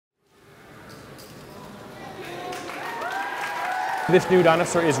This new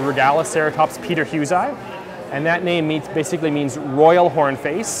dinosaur is Regaliceratops peterhewsi, and that name basically means royal horn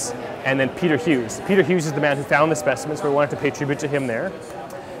face, and then Peter Hughes. Peter Hughes is the man who found the specimen, so we wanted to pay tribute to him there.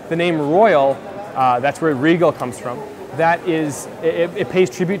 The name royal, that's where regal comes from. That is, it pays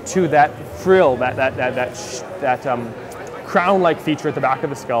tribute to that frill, that crown-like feature at the back of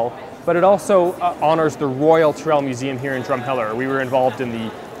the skull, but it also honors the Royal Tyrrell Museum here in Drumheller. We were involved in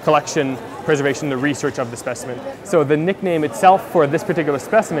the collection, preservation, the research of the specimen. So the nickname itself for this particular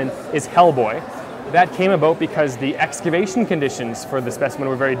specimen is Hellboy. That came about because the excavation conditions for the specimen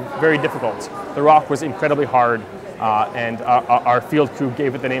were very, very difficult. The rock was incredibly hard, and our field crew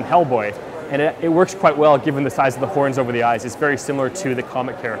gave it the name Hellboy. And it works quite well given the size of the horns over the eyes. It's very similar to the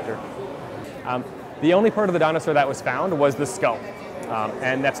comic character. The only part of the dinosaur that was found was the skull.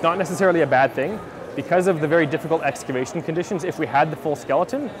 And that's not necessarily a bad thing. Because of the very difficult excavation conditions, if we had the full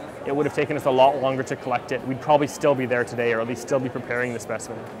skeleton, it would have taken us a lot longer to collect it. We'd probably still be there today, or at least still be preparing the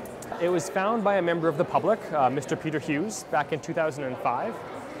specimen. It was found by a member of the public, Mr. Peter Hughes, back in 2005.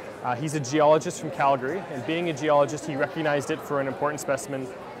 He's a geologist from Calgary, and being a geologist, he recognized it for an important specimen,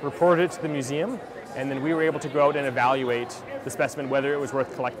 reported it to the museum, and then we were able to go out and evaluate the specimen, whether it was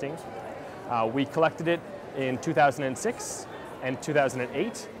worth collecting. We collected it in 2006 and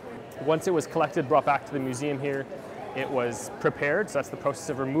 2008. Once it was collected, brought back to the museum here, it was prepared, so that's the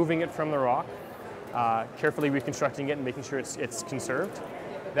process of removing it from the rock, carefully reconstructing it and making sure it's conserved.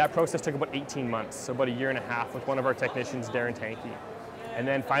 That process took about 18 months, so about a year and a half with one of our technicians, Darren Tankey. And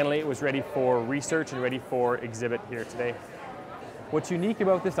then finally it was ready for research and ready for exhibit here today. What's unique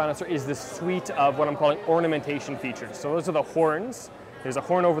about this dinosaur is this suite of what I'm calling ornamentation features. So those are the horns. There's a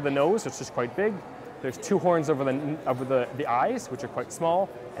horn over the nose, which is quite big. There's two horns over the eyes, which are quite small.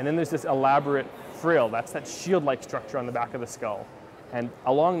 And then there's this elaborate frill. That's that shield-like structure on the back of the skull. And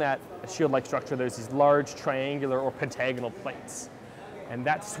along that shield-like structure, there's these large triangular or pentagonal plates. And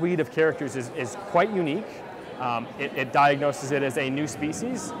that suite of characters is quite unique. It diagnoses it as a new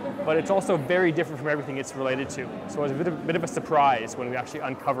species, but it's also very different from everything it's related to. So it was a bit of a surprise when we actually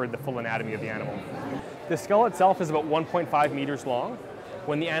uncovered the full anatomy of the animal. The skull itself is about 1.5 meters long.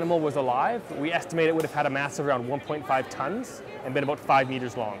 When the animal was alive, we estimate it would have had a mass of around 1.5 tons and been about 5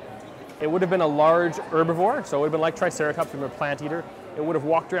 meters long. It would have been a large herbivore, so it would have been like Triceratops, it would have been a plant eater. It would have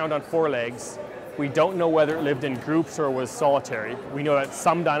walked around on 4 legs. We don't know whether it lived in groups or was solitary. We know that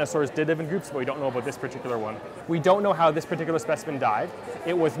some dinosaurs did live in groups, but we don't know about this particular one. We don't know how this particular specimen died.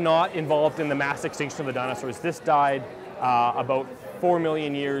 It was not involved in the mass extinction of the dinosaurs. This died about 4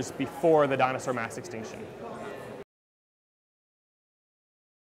 million years before the dinosaur mass extinction.